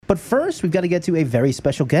But first, we've got to get to a very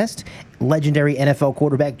special guest. Legendary NFL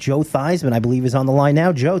quarterback Joe Theismann, I believe, is on the line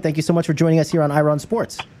now. Joe, thank you so much for joining us here on Iron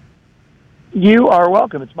Sports. You are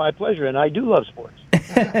welcome. It's my pleasure, and I do love sports.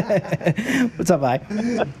 What's up,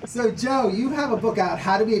 Vi? So, Joe, you have a book out,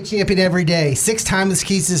 How to Be a Champion Every Day, 6 Timeless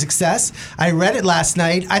Keys to Success. I read it last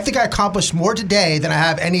night. I think I accomplished more today than I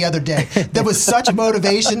have any other day. There was such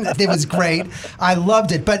motivation. It was great. I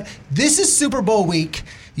loved it. But this is Super Bowl week.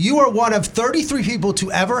 You are one of 33 people to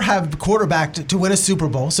ever have quarterbacked to win a Super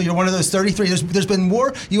Bowl. So you're one of those 33. There's been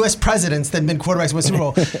more U.S. presidents than been quarterbacks to win a Super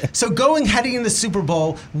Bowl. So heading into the Super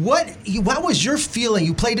Bowl, what was your feeling?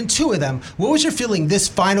 You played in 2 of them. What was your feeling this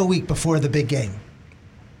final week before the big game?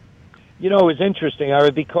 You know, it was interesting,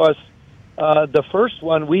 Ira, because the first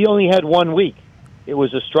one, we only had 1 week. It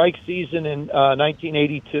was a strike season in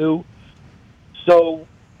 1982. So,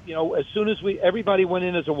 you know, as soon as everybody went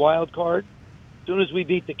in as a wild card. As soon as we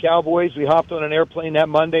beat the Cowboys, we hopped on an airplane that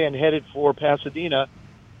Monday and headed for Pasadena.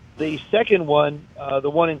 The second one, the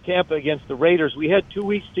one in Tampa against the Raiders, we had 2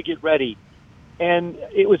 weeks to get ready. And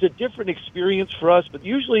it was a different experience for us, but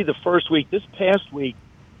usually the first week, this past week,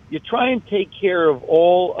 you try and take care of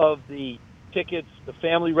all of the tickets, the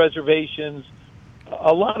family reservations,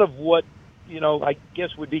 a lot of what, you know, I guess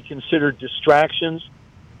would be considered distractions,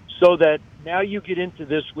 so that now you get into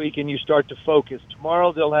this week and you start to focus.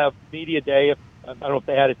 Tomorrow they'll have media day. I don't know if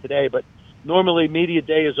they had it today, but normally media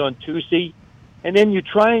day is on Tuesday. And then you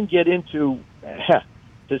try and get into,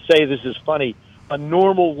 to say this is funny, a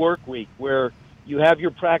normal work week where you have your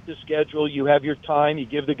practice schedule, you have your time, you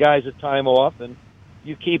give the guys a time off, and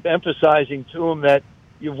you keep emphasizing to them that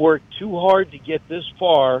you've worked too hard to get this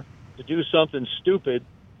far to do something stupid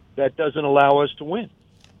that doesn't allow us to win.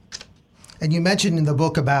 And you mentioned in the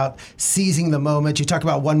book about seizing the moment. You talk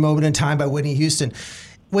about One Moment in Time by Whitney Houston.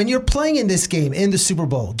 When you're playing in this game, in the Super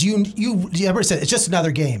Bowl, do you ever say it's just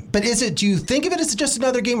another game? But do you think of it as just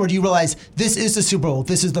another game, or do you realize this is the Super Bowl,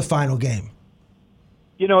 this is the final game?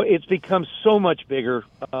 You know, it's become so much bigger.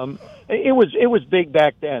 It was big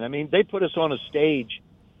back then. I mean, they put us on a stage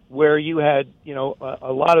where you had, you know,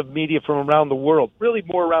 a lot of media from around the world, really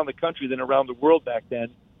more around the country than around the world back then.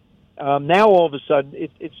 Now, all of a sudden,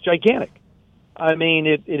 it's gigantic. I mean,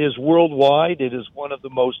 it is worldwide. It is one of the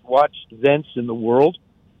most watched events in the world.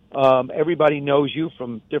 Everybody knows you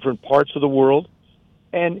from different parts of the world.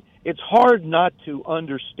 And it's hard not to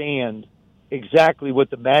understand exactly what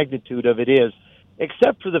the magnitude of it is,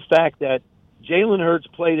 except for the fact that Jalen Hurts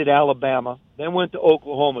played at Alabama, then went to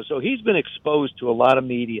Oklahoma. So he's been exposed to a lot of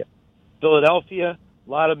media. Philadelphia,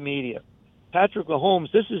 a lot of media. Patrick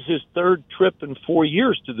Mahomes, this is his 3rd trip in 4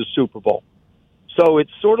 years to the Super Bowl. So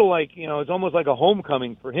it's sort of like, you know, it's almost like a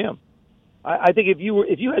homecoming for him. I think if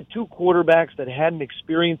you had 2 quarterbacks that hadn't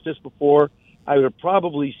experienced this before, I would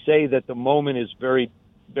probably say that the moment is very,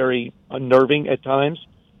 very unnerving at times,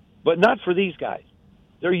 but not for these guys.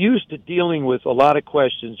 They're used to dealing with a lot of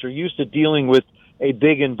questions. They're used to dealing with a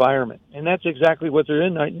big environment, and that's exactly what they're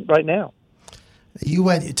in right now. You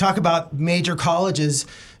talk about major colleges.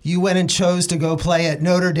 You went and chose to go play at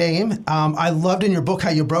Notre Dame. I loved in your book how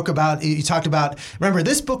you talked about, remember,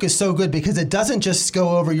 this book is so good because it doesn't just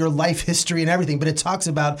go over your life history and everything, but it talks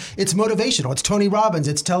about, it's motivational. It's Tony Robbins.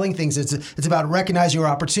 It's telling things. It's about recognizing your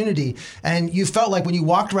opportunity. And you felt like when you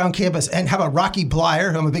walked around campus, and how about Rocky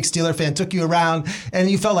Blyer, who I'm a big Steeler fan, took you around,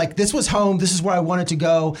 and you felt like this was home. This is where I wanted to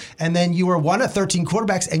go. And then you were one of 13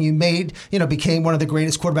 quarterbacks, and you became one of the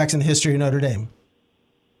greatest quarterbacks in the history of Notre Dame.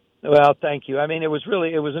 Well, thank you. I mean, it was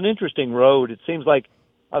an interesting road. It seems like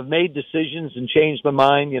I've made decisions and changed my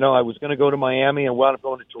mind. You know, I was going to go to Miami and wound up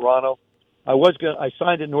going to Toronto. I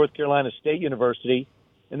signed at North Carolina State University,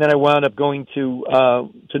 and then I wound up going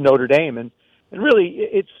to Notre Dame. And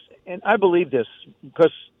really, and I believe this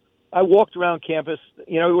because I walked around campus.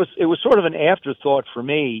 You know, it was sort of an afterthought for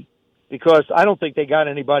me because I don't think they got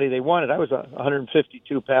anybody they wanted. I was a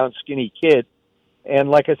 152-pound skinny kid.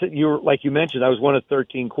 And like I said, like you mentioned, I was one of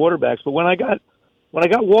 13 quarterbacks. But when I got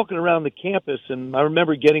walking around the campus, and I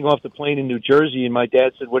remember getting off the plane in New Jersey, and my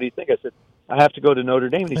dad said, "What do you think?" I said, "I have to go to Notre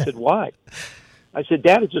Dame." And he said, "Why?" I said,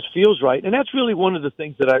 "Dad, it just feels right." And that's really one of the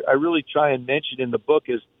things that I really try and mention in the book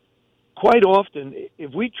is quite often,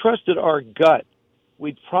 if we trusted our gut,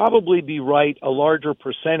 we'd probably be right a larger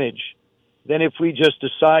percentage than if we just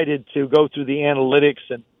decided to go through the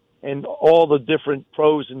analytics and all the different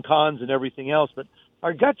pros and cons and everything else. But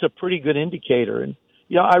our gut's a pretty good indicator. And,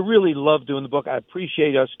 you know, I really love doing the book. I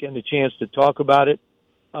appreciate us getting a chance to talk about it.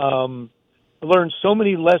 I learned so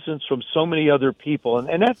many lessons from so many other people.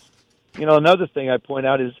 And that's, you know, another thing I point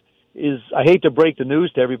out is is, I hate to break the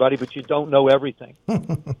news to everybody, but you don't know everything.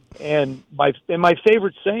 And my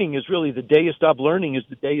favorite saying is really, the day you stop learning is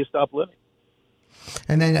the day you stop living.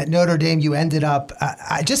 And then at Notre Dame, you ended up,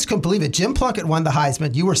 I just couldn't believe it. Jim Plunkett won the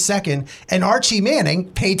Heisman. You were second. And Archie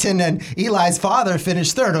Manning, Peyton and Eli's father,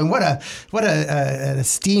 finished third. And what an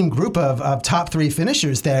esteemed group of top three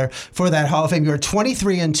finishers there for that Hall of Fame. You were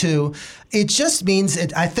 23-2. It just means,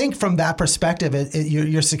 I think from that perspective,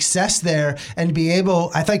 your success there, and be able,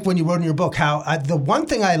 I think when you wrote in your book, how the one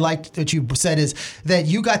thing I liked that you said is that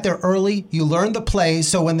you got there early, you learned the plays.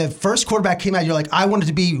 So when the first quarterback came out, you're like, I wanted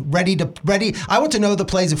to be ready. I want to know the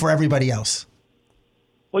plays before everybody else.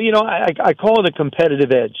 Well, I call it a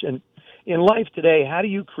competitive edge. And in life today, how do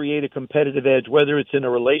you create a competitive edge, whether it's in a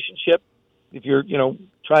relationship, if you're,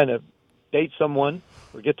 trying to date someone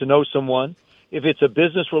or get to know someone, if it's a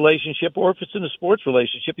business relationship, or if it's in a sports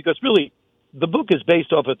relationship, because really the book is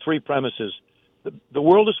based off of three premises. The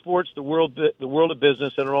world of sports, the world of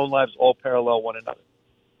business, and our own lives all parallel one another.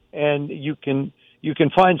 And you can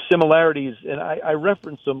find similarities, and I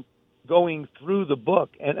reference them going through the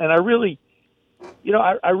book. And I really,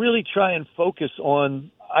 I really try and focus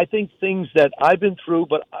on, I think, things that I've been through,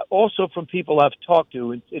 but also from people I've talked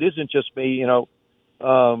to. And it isn't just me,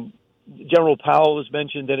 General Powell has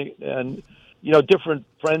mentioned, and different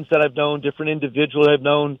friends that I've known, different individuals I've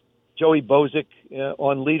known. Joey Bozick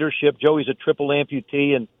on leadership. Joey's a triple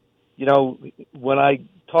amputee, and when I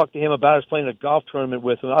talked to him about, I was playing a golf tournament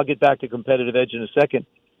with him. I'll get back to competitive edge in a second.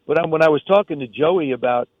 But when I was talking to Joey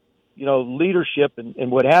about leadership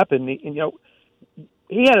and what happened,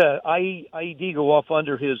 he had a IED go off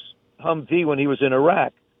under his Humvee when he was in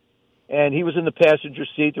Iraq, and he was in the passenger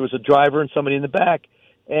seat. There was a driver and somebody in the back,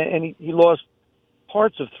 and he lost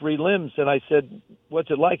parts of 3 limbs. And I said, what's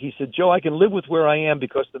it like? He said, Joe, I can live with where I am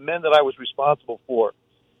because the men that I was responsible for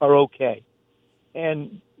are okay.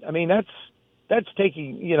 And I mean, that's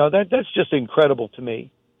taking, that's just incredible to me.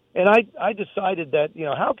 And I decided that,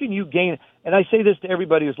 how can you gain, and I say this to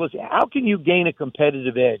everybody who's listening, how can you gain a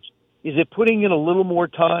competitive edge? Is it putting in a little more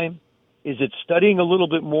time? Is it studying a little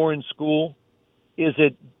bit more in school? Is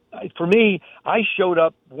it, for me, I showed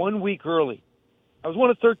up 1 week early. I was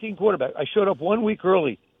one of 13 quarterbacks. I showed up 1 week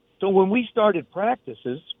early. So when we started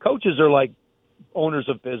practices, coaches are like owners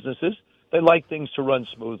of businesses. They like things to run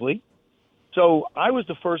smoothly. So I was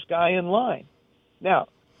the first guy in line. Now,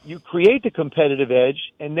 you create the competitive edge,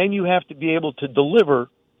 and then you have to be able to deliver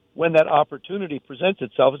when that opportunity presents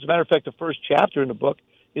itself. As a matter of fact, the first chapter in the book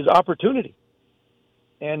is opportunity.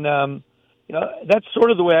 And, that's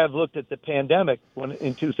sort of the way I've looked at the pandemic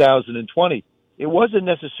in 2020. It wasn't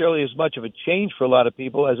necessarily as much of a change for a lot of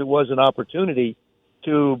people as it was an opportunity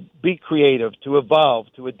to be creative, to evolve,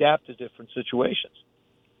 to adapt to different situations.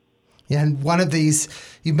 Yeah, and one of these,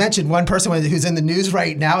 you mentioned one person who's in the news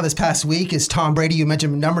right now this past week is Tom Brady. You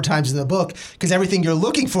mentioned him a number of times in the book because everything you're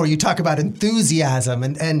looking for, you talk about enthusiasm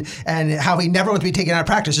and how he never wants to be taken out of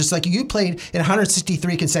practice. Just like you played in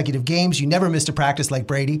 163 consecutive games. You never missed a practice like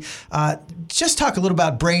Brady. Just talk a little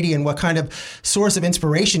about Brady and what kind of source of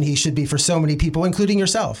inspiration he should be for so many people, including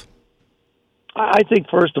yourself. I think,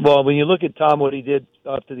 first of all, when you look at Tom, what he did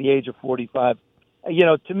up to the age of 45,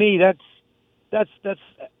 to me, that's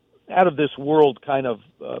out of this world kind of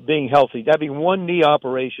being healthy. Having one knee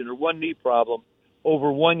operation or one knee problem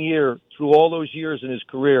over 1 year through all those years in his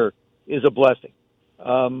career is a blessing.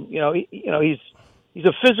 He's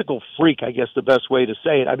a physical freak, I guess the best way to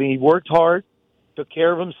say it. I mean, he worked hard, took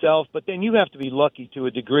care of himself, but then you have to be lucky to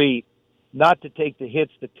a degree not to take the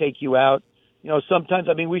hits that take you out. Sometimes,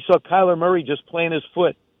 we saw Kyler Murray just playing his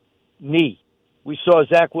foot, knee. We saw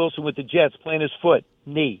Zach Wilson with the Jets playing his foot,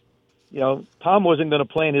 knee. Tom wasn't going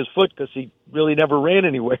to play in his foot because he really never ran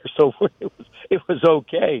anywhere, so it was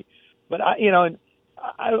okay. But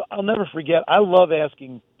I'll never forget. I love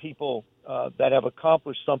asking people that have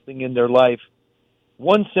accomplished something in their life.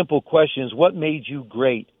 One simple question is, what made you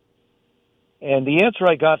great? And the answer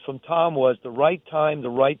I got from Tom was the right time, the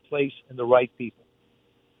right place, and the right people.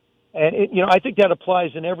 And I think that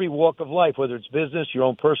applies in every walk of life, whether it's business, your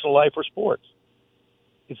own personal life, or sports.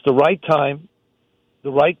 It's the right time,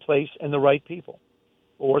 the right place, and the right people,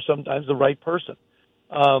 or sometimes the right person.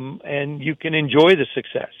 And you can enjoy the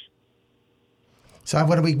success. So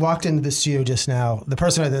when we walked into the studio just now, the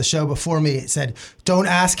person at the show before me said, don't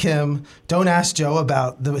ask Joe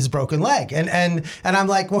about his broken leg. And I'm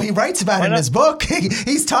like, well, he writes about it in his book.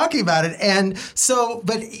 He's talking about it. And so,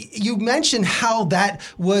 but you mentioned how that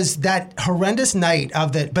was that horrendous night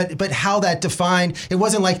of that, but how that defined, it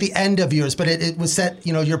wasn't like the end of yours, but it was set,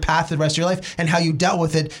 your path the rest of your life, and how you dealt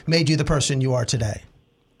with it made you the person you are today.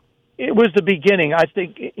 It was the beginning. I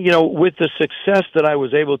think, with the success that I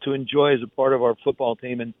was able to enjoy as a part of our football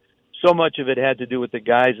team, and so much of it had to do with the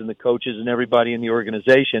guys and the coaches and everybody in the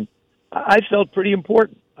organization, I felt pretty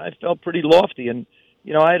important. I felt pretty lofty, and,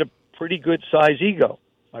 I had a pretty good size ego.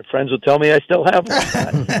 My friends will tell me I still have one.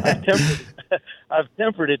 I've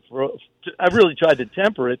tempered it I've really tried to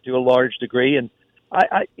temper it to a large degree, and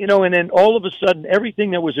and then all of a sudden,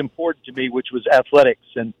 everything that was important to me, which was athletics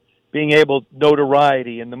and being able,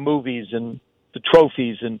 notoriety and the movies and the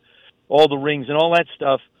trophies and all the rings and all that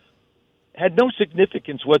stuff, had no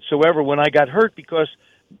significance whatsoever when I got hurt, because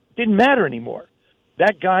it didn't matter anymore.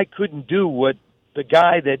 That guy couldn't do what the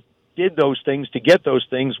guy that did those things to get those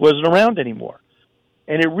things wasn't around anymore.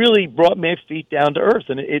 And it really brought my feet down to earth,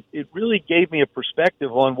 and it really gave me a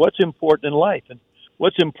perspective on what's important in life. And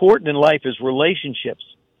what's important in life is relationships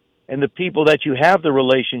and the people that you have the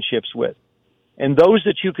relationships with, and those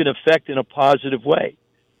that you can affect in a positive way.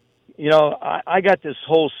 I got this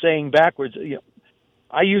whole saying backwards.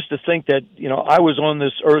 I used to think that, I was on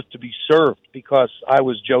this earth to be served because I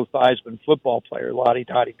was Joe Theismann, football player,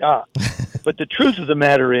 la-di-da-di-da. But the truth of the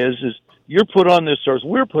matter is you're put on this earth,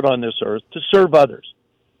 we're put on this earth to serve others.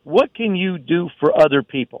 What can you do for other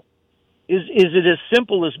people? Is it as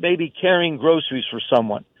simple as maybe carrying groceries for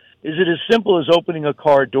someone? Is it as simple as opening a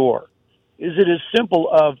car door? Is it as simple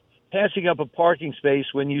of passing up a parking space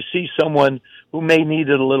when you see someone who may need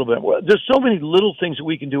it a little bit? Well, there's so many little things that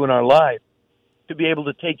we can do in our life to be able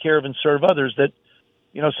to take care of and serve others that,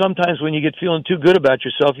 sometimes when you get feeling too good about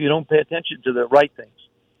yourself, you don't pay attention to the right things.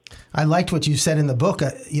 I liked what you said in the book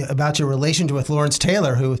about your relationship with Lawrence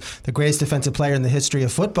Taylor, who the greatest defensive player in the history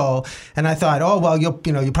of football. And I thought, oh well, you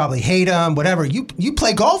probably hate him, whatever. You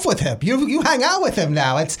play golf with him. You hang out with him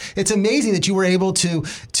now. It's amazing that you were able to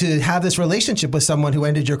have this relationship with someone who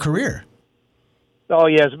ended your career. Oh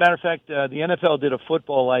yeah, as a matter of fact, the NFL did a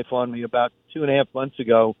football life on me about 2.5 months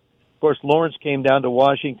ago. Of course, Lawrence came down to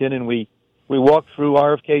Washington, and we walked through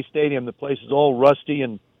RFK Stadium. The place is all rusty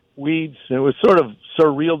and weeds, and it was sort of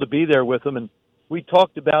surreal to be there with him, and we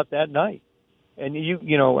talked about that night. And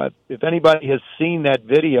if anybody has seen that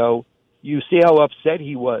video, you see how upset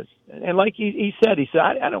he was. And like he said,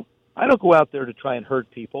 I don't go out there to try and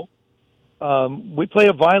hurt people. We play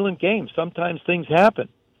a violent game. Sometimes things happen.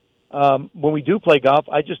 When we do play golf,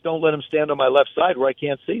 I just don't let him stand on my left side where I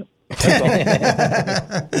can't see him.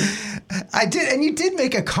 I did, and you did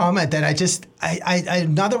make a comment that I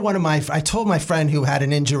told my friend who had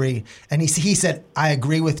an injury, and he said, I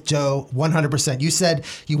agree with Joe 100%. You said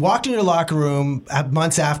you walked in your locker room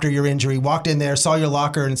months after your injury, walked in there, saw your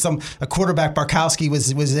locker, and a quarterback, Barkowski,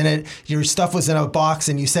 was in it. Your stuff was in a box,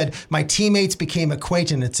 and you said, my teammates became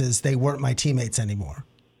acquaintances. They weren't my teammates anymore.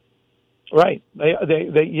 Right.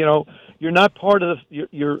 They you're not part of the,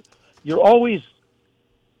 you're always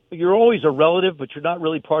a relative, but you're not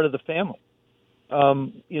really part of the family.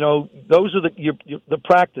 Those are the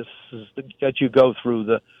practices that you go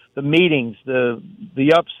through, the meetings,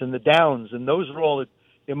 the ups and the downs, and those are all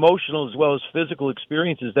emotional as well as physical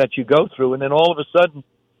experiences that you go through. And then all of a sudden,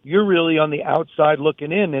 you're really on the outside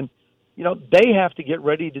looking in, and they have to get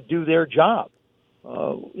ready to do their job.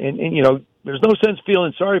 And there's no sense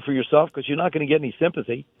feeling sorry for yourself because you're not going to get any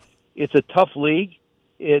sympathy. It's a tough league.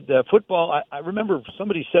 Football, I remember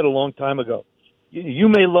somebody said a long time ago, you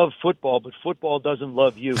may love football, but football doesn't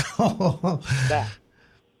love you back.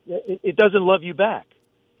 It doesn't love you back.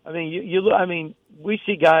 I mean, we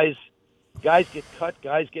see guys get cut,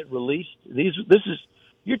 guys get released.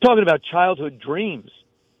 You're talking about childhood dreams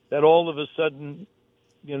that all of a sudden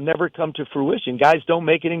never come to fruition. Guys don't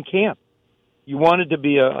make it in camp. You wanted to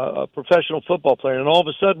be a professional football player, and all of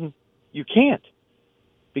a sudden you can't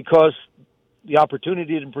because the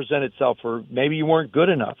opportunity didn't present itself, or maybe you weren't good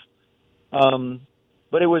enough.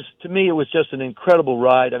 But to me, it was just an incredible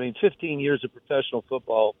ride. I mean, 15 years of professional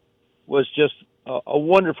football was just a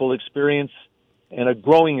wonderful experience and a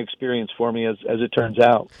growing experience for me, as it turns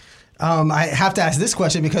out. I have to ask this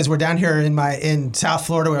question because we're down here in South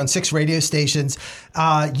Florida. We're on 6 radio stations.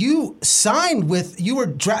 You were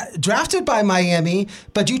drafted by Miami,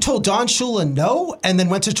 but you told Don Shula no, and then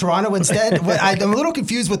went to Toronto instead. I'm a little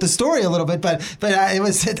confused with the story a little bit, but I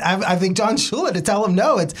think Don Shula, to tell him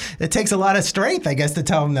no, it takes a lot of strength, I guess, to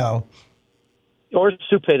tell him no. Or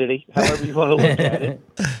stupidity, however you want to look at it.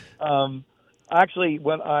 Actually,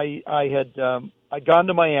 when I'd gone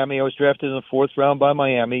to Miami, I was drafted in the 4th round by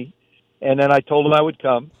Miami. And then I told him I would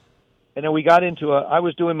come. And then we got into I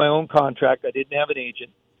was doing my own contract. I didn't have an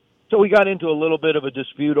agent. So we got into a little bit of a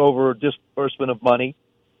dispute over disbursement of money.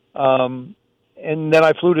 And then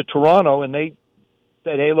I flew to Toronto, and they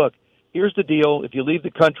said, hey, look, here's the deal. If you leave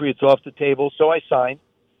the country, it's off the table. So I signed.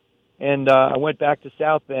 And I went back to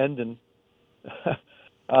South Bend, and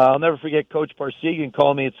I'll never forget Coach Parsegian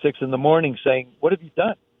called me at 6 in the morning saying, "What have you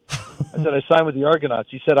done?" I said, "I signed with the Argonauts."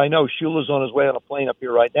 He said, "I know. Shula's on his way on a plane up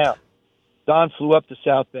here right now." Don flew up to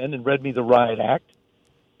South Bend and read me the riot act.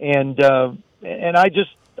 And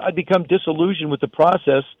I'd become disillusioned with the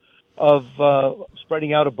process of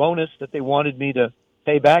spreading out a bonus that they wanted me to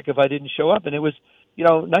pay back if I didn't show up. And it was,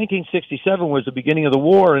 1967 was the beginning of the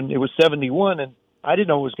war, and it was 71, and I didn't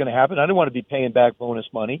know what was going to happen. I didn't want to be paying back bonus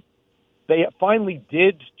money. They finally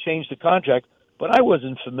did change the contract, but I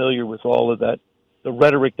wasn't familiar with all of that, the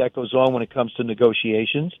rhetoric that goes on when it comes to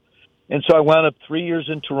negotiations. And so I wound up 3 years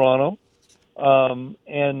in Toronto,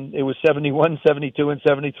 and it was 71, 72, and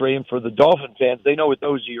 73. And for the Dolphin fans, they know what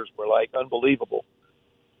those years were like, unbelievable.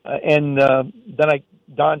 Then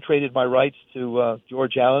Don traded my rights to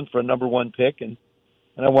George Allen for a number 1 pick, and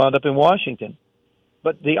I wound up in Washington.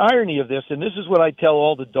 But the irony of this, and this is what I tell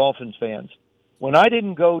all the Dolphins fans, when I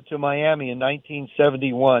didn't go to Miami in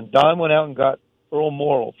 1971, Don went out and got Earl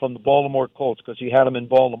Morrall from the Baltimore Colts because he had him in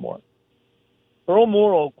Baltimore. Earl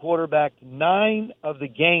Morrall quarterbacked 9 of the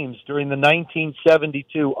games during the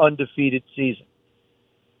 1972 undefeated season.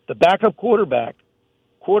 The backup quarterbacked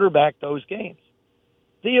those games.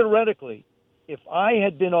 Theoretically, if I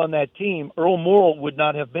had been on that team, Earl Morrall would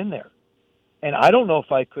not have been there. And I don't know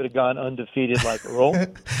if I could have gone undefeated like Earl.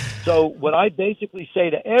 So what I basically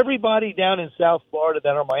say to everybody down in South Florida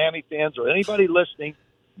that are Miami fans or anybody listening,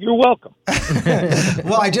 you're welcome.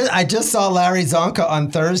 Well, I just saw Larry Zonka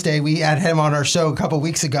on Thursday. We had him on our show a couple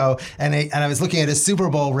weeks ago, and I was looking at his Super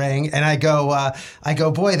Bowl ring, and I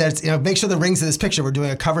go, boy, that's make sure the ring's in this picture. We're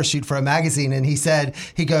doing a cover shoot for a magazine, and he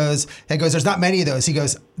goes, there's not many of those. He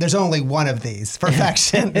goes, there's only one of these,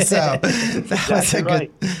 perfection. So that was a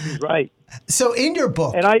good. He's right. So in your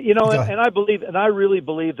book, and I really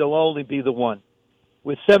believe there'll only be the one.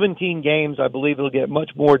 With 17 games, I believe it'll get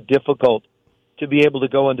much more difficult to be able to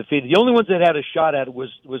go undefeated. The only ones that had a shot at it was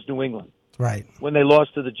New England, right? When they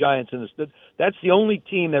lost to the Giants, that's the only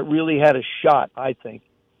team that really had a shot, I think,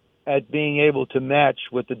 at being able to match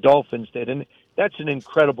what the Dolphins did, and that's an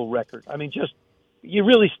incredible record. I mean, just you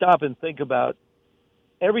really stop and think about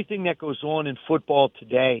everything that goes on in football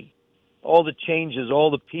today. All the changes,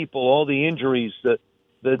 all the people, all the injuries,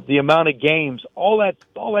 the amount of games, all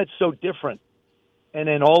that's so different. And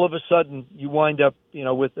then all of a sudden you wind up,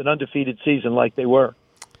 with an undefeated season like they were.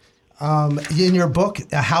 In your book,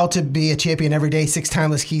 How to Be a Champion Every Day, 6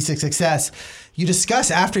 Timeless Keys to Success, you discuss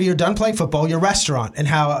after you're done playing football, your restaurant and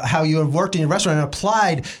how you have worked in your restaurant and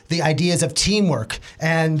applied the ideas of teamwork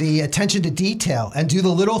and the attention to detail and do the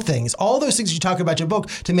little things. All those things you talk about in your book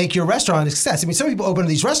to make your restaurant a success. I mean, some people open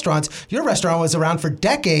these restaurants. Your restaurant was around for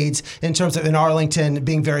decades in terms of in Arlington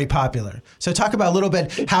being very popular. So talk about a little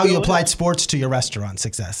bit how you applied sports to your restaurant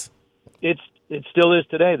success. It still is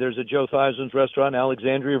today. There's a Joe Theismann's restaurant in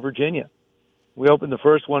Alexandria, Virginia. We opened the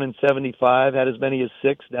first one in 75, had as many as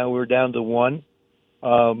 6. Now we're down to 1,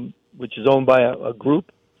 which is owned by a group.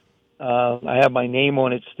 I have my name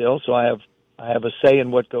on it still, so I have a say in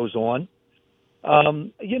what goes on.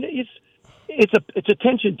 It's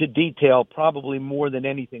attention to detail probably more than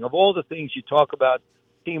anything. Of all the things you talk about,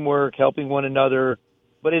 teamwork, helping one another,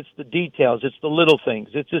 but it's the details. It's the little things.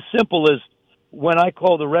 It's as simple as when I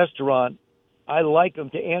call the restaurant, I like them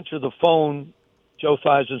to answer the phone, Joe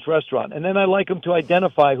Theismann's restaurant, and then I like them to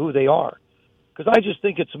identify who they are, because I just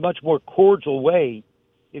think it's a much more cordial way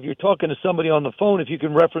if you're talking to somebody on the phone if you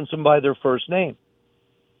can reference them by their first name.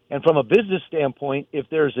 And from a business standpoint, if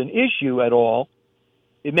there's an issue at all,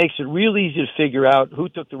 it makes it real easy to figure out who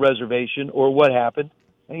took the reservation or what happened,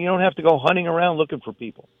 and you don't have to go hunting around looking for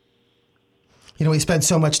people. We spend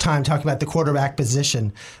so much time talking about the quarterback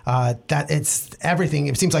position that it's everything.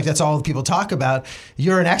 It seems like that's all people talk about.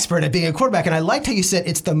 You're an expert at being a quarterback, and I liked how you said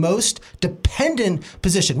it's the most dependent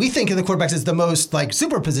position. We think of the quarterbacks as the most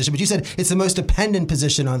super position, but you said it's the most dependent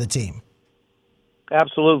position on the team.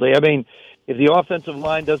 Absolutely. I mean, if the offensive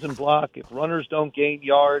line doesn't block, if runners don't gain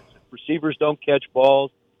yards, if receivers don't catch balls,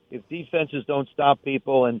 if defenses don't stop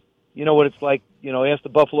people, and you know what it's like, ask the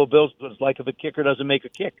Buffalo Bills what it's like if a kicker doesn't make a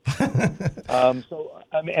kick. So,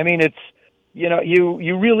 I mean, it's,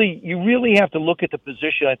 you really have to look at the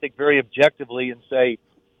position, I think, very objectively and say,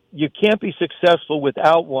 you can't be successful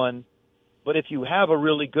without one, but if you have a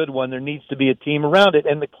really good one, there needs to be a team around it.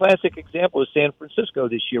 And the classic example is San Francisco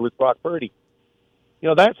this year with Brock Purdy.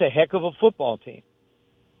 That's a heck of a football team.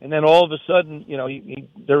 And then all of a sudden,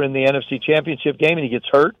 they're in the NFC Championship game and he gets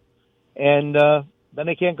hurt, and then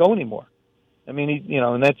they can't go anymore. I mean,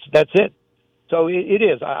 and that's it. So it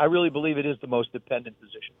is. I really believe it is the most dependent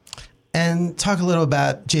position. and talk a little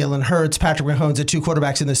about Jalen Hurts, Patrick Mahomes, the two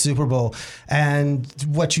quarterbacks in the Super Bowl, and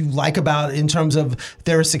what you like about in terms of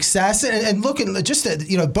their success. And look, just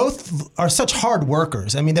that, both are such hard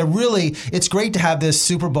workers. I mean, it's great to have this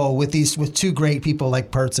Super Bowl with two great people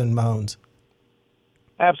like Hurts and Mahomes.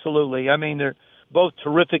 Absolutely. I mean, they're both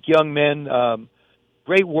terrific young men,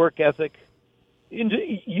 great work ethic,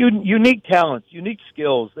 unique talents, unique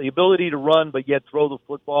skills, the ability to run but yet throw the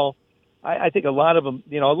football. I think a lot of them,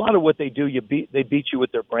 a lot of what they do, they beat you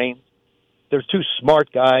with their brains. They're two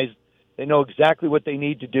smart guys. They know exactly what they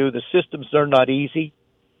need to do. The systems are not easy.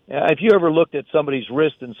 If you ever looked at somebody's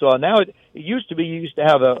wrist and saw, now it used to be you used to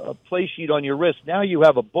have a play sheet on your wrist. Now you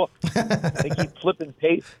have a book. They keep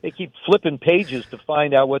flipping pages to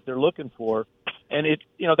find out what they're looking for, and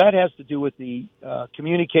that has to do with the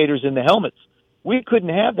communicators in the helmets. We couldn't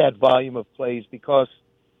have that volume of plays because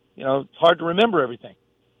it's hard to remember everything.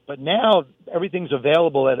 But now everything's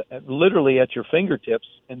available literally at your fingertips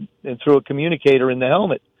and through a communicator in the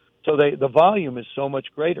helmet. So the volume is so much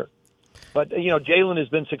greater. But, Jalen has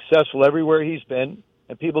been successful everywhere he's been,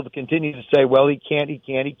 and people continue to say, well, he can't.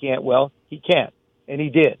 Well, he can, and he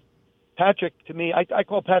did. Patrick, to me, I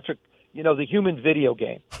call Patrick, the human video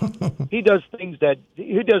game. He does things that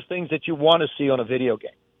you want to see on a video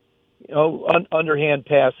game. Underhand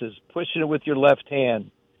passes, pushing it with your left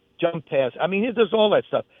hand, jump pass. I mean, he does all that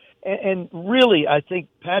stuff. And really, I think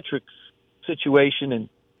Patrick's situation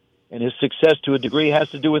and his success to a degree has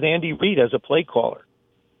to do with Andy Reid as a play caller.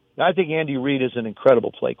 I think Andy Reid is an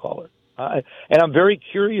incredible play caller. And I'm very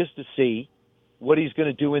curious to see what he's going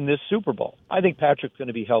to do in this Super Bowl. I think Patrick's going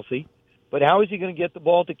to be healthy, but how is he going to get the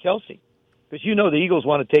ball to Kelsey? Because the Eagles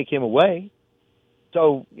want to take him away.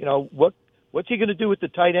 So, what's he going to do with the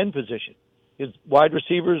tight end position? His wide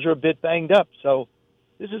receivers are a bit banged up. So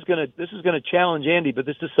this is going to challenge Andy, but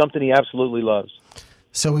this is something he absolutely loves.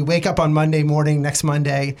 So we wake up on Monday morning, next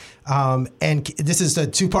Monday, and this is a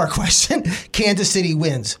two-part question. Kansas City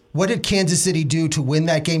wins. What did Kansas City do to win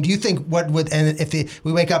that game? Do you think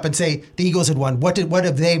we wake up and say the Eagles had won, what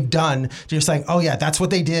have they done? You're saying, oh yeah, that's what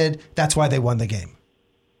they did. That's why they won the game.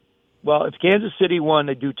 Well, if Kansas City won,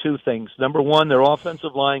 they do two things. Number one, their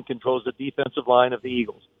offensive line controls the defensive line of the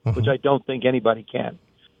Eagles, which I don't think anybody can.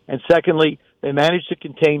 And secondly, they managed to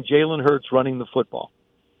contain Jalen Hurts running the football.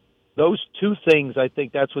 Those two things, I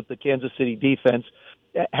think that's what the Kansas City defense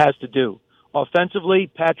has to do. Offensively,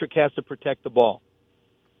 Patrick has to protect the ball.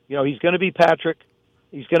 He's going to be Patrick.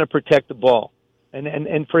 He's going to protect the ball.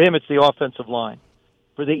 And for him, it's the offensive line.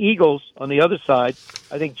 For the Eagles, on the other side,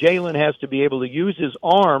 I think Jalen has to be able to use his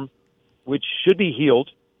arm, which should be healed,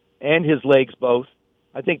 and his legs both.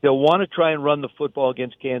 I think they'll want to try and run the football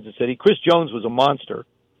against Kansas City. Chris Jones was a monster,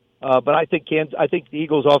 but I think the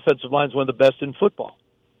Eagles' offensive line is one of the best in football.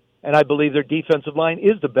 And I believe their defensive line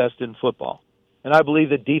is the best in football. And I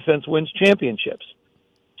believe that defense wins championships.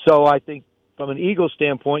 So I think from an Eagles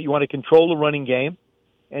standpoint, you want to control the running game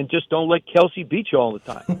and just don't let Kelsey beat you all the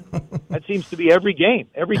time. That seems to be every game.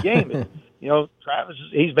 Every game. Travis,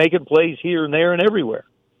 he's making plays here and there and everywhere.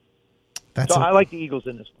 I like the Eagles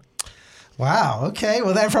in this one. Wow. Okay.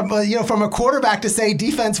 Well, then from a quarterback to say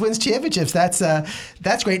defense wins championships,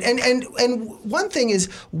 that's great. And one thing is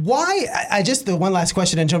why the one last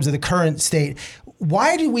question in terms of the current state.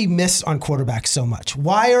 Why do we miss on quarterbacks so much?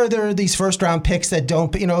 Why are there these first round picks that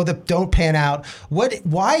don't pan out?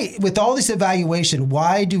 Why, with all this evaluation,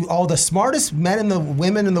 why do all the smartest men and the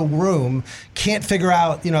women in the room can't figure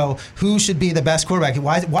out, who should be the best quarterback?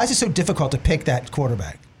 Why is it so difficult to pick that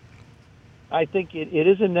quarterback? I think it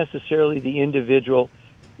isn't necessarily the individual.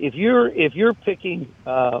 If you're picking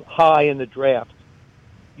high in the draft,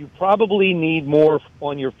 you probably need more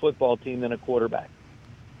on your football team than a quarterback.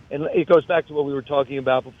 And it goes back to what we were talking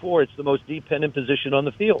about before. It's the most dependent position on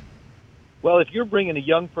the field. Well, if you're bringing a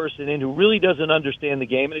young person in who really doesn't understand the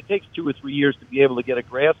game, and it takes 2 or 3 years to be able to get a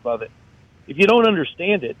grasp of it, if you don't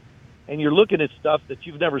understand it and you're looking at stuff that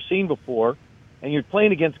you've never seen before, and you're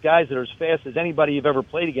playing against guys that are as fast as anybody you've ever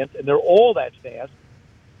played against, and they're all that fast,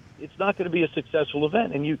 it's not going to be a successful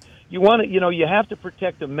event. And you want to, you have to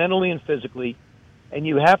protect them mentally and physically, and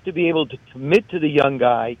you have to be able to commit to the young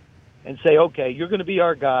guy and say, okay, you're going to be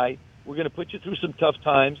our guy. We're going to put you through some tough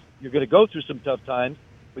times. You're going to go through some tough times,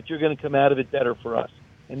 but you're going to come out of it better for us.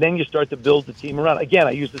 And then you start to build the team around. Again,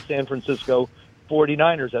 I use the San Francisco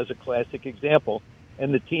 49ers as a classic example,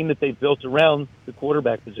 and the team that they've built around the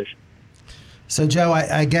quarterback position. So, Joe,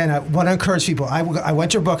 I want to encourage people. I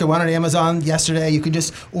went to your book. I went on Amazon yesterday. You can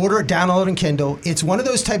just order it, download it, and Kindle. It's one of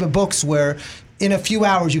those type of books where in a few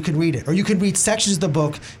hours you can read it, or you can read sections of the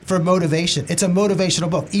book for motivation. It's a motivational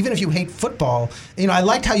book. Even if you hate football, I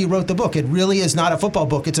liked how you wrote the book. It really is not a football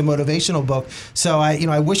book. It's a motivational book. So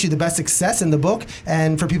I wish you the best success in the book,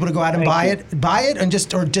 and for people to go out and buy it and just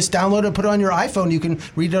download it and put it on your iPhone. You can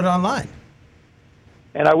read it online.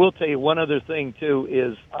 And I will tell you one other thing too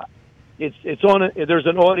is it's on there's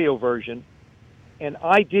an audio version, and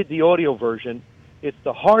I did the audio version. It's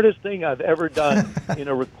the hardest thing I've ever done in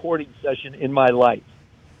a recording session in my life.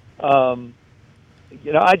 I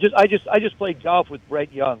just played golf with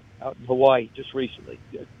Brett Young out in Hawaii just recently.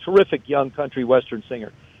 A terrific young country western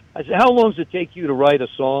singer. I said, "How long does it take you to write a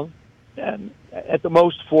song?" And at the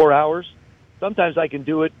most 4 hours. Sometimes I can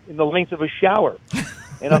do it in the length of a shower.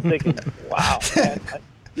 And I'm thinking, wow, man,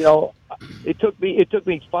 it took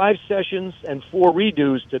me 5 sessions and 4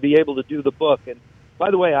 redos to be able to do the book. And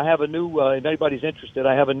by the way, I have a new, if anybody's interested,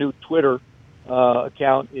 I have a new Twitter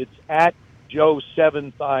account. It's at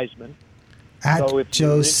Joe7Theismann. So if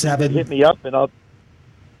Joe7. Hit me up, and I'll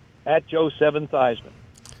at Joe7Theismann.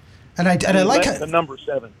 And I like the number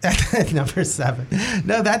 7. Number 7.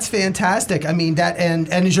 No, that's fantastic. I mean that, and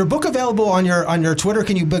is your book available on your Twitter?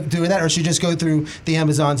 Can you do that, or should you just go through the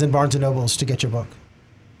Amazons and Barnes and Nobles to get your book?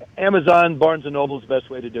 Amazon, Barnes and Noble is the best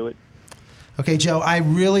way to do it. Okay, Joe, I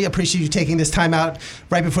really appreciate you taking this time out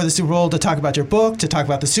right before the Super Bowl to talk about your book, to talk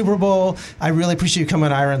about the Super Bowl. I really appreciate you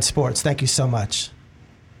coming on Ira on Sports. Thank you so much.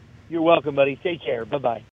 You're welcome, buddy. Take care. Bye-bye.